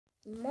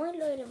Moin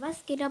Leute,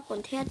 was geht ab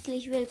und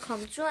herzlich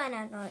willkommen zu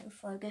einer neuen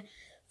Folge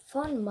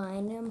von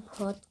meinem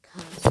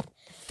Podcast.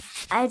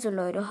 Also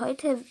Leute,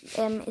 heute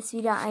ist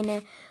wieder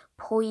eine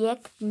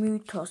Projekt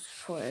Mhytos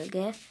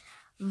Folge,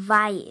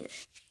 weil,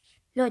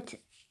 Leute,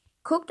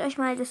 guckt euch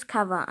mal das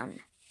Cover an.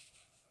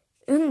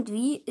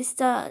 Irgendwie ist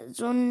da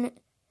so ein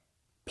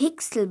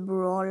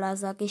Pixel-Brawler,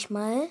 sag ich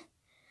mal.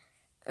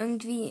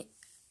 Irgendwie,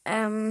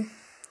 keine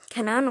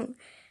Ahnung,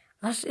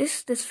 was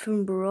ist das für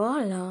ein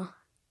Brawler?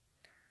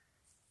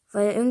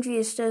 Weil irgendwie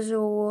ist da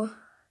so,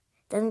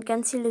 da sind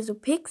ganz viele so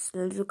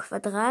Pixel, so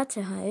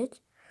Quadrate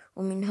halt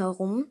um ihn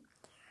herum.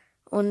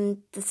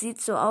 Und das sieht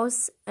so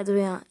aus, also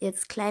ja,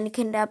 jetzt kleine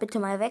Kinder bitte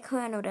mal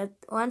weghören oder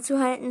Ohren zu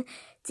halten.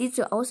 Sieht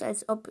so aus,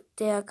 als ob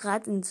der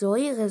gerade in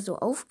Säure so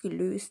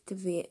aufgelöst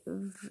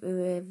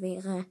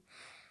wäre.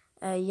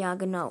 Ja,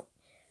 genau.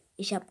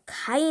 Ich habe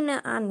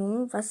keine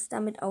Ahnung, was es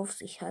damit auf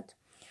sich hat.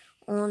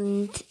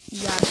 Und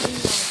ja,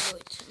 genau,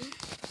 Leute.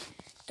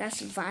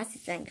 Das war's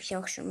jetzt eigentlich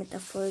auch schon mit der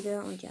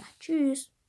Folge. Und ja, tschüss.